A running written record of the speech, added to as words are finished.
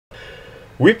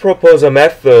We propose a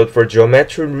method for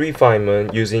geometry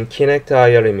refinement using Kinect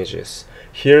IR images.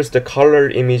 Here's the color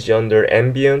image under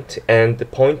ambient and the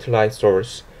point light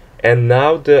source. And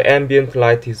now the ambient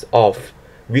light is off.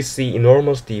 We see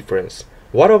enormous difference.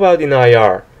 What about in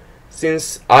IR?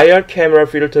 Since IR camera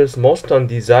filters most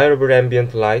undesirable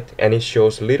ambient light and it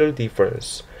shows little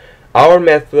difference. Our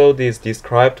method is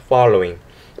described following.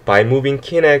 By moving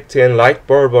Kinect and light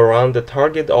bulb around the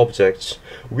target objects,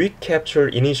 we capture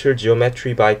initial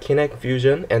geometry by Kinect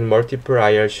fusion and multiple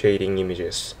IR shading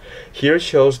images. Here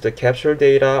shows the capture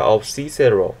data of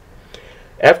C0.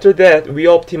 After that, we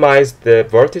optimize the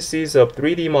vertices of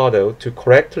 3D model to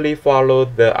correctly follow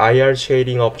the IR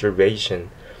shading observation.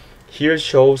 Here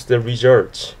shows the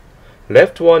results.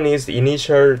 Left one is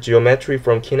initial geometry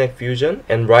from Kinect fusion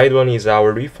and right one is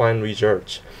our refined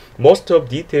results. Most of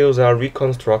details are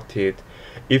reconstructed.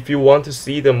 If you want to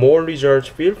see the more results,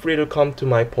 feel free to come to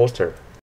my poster.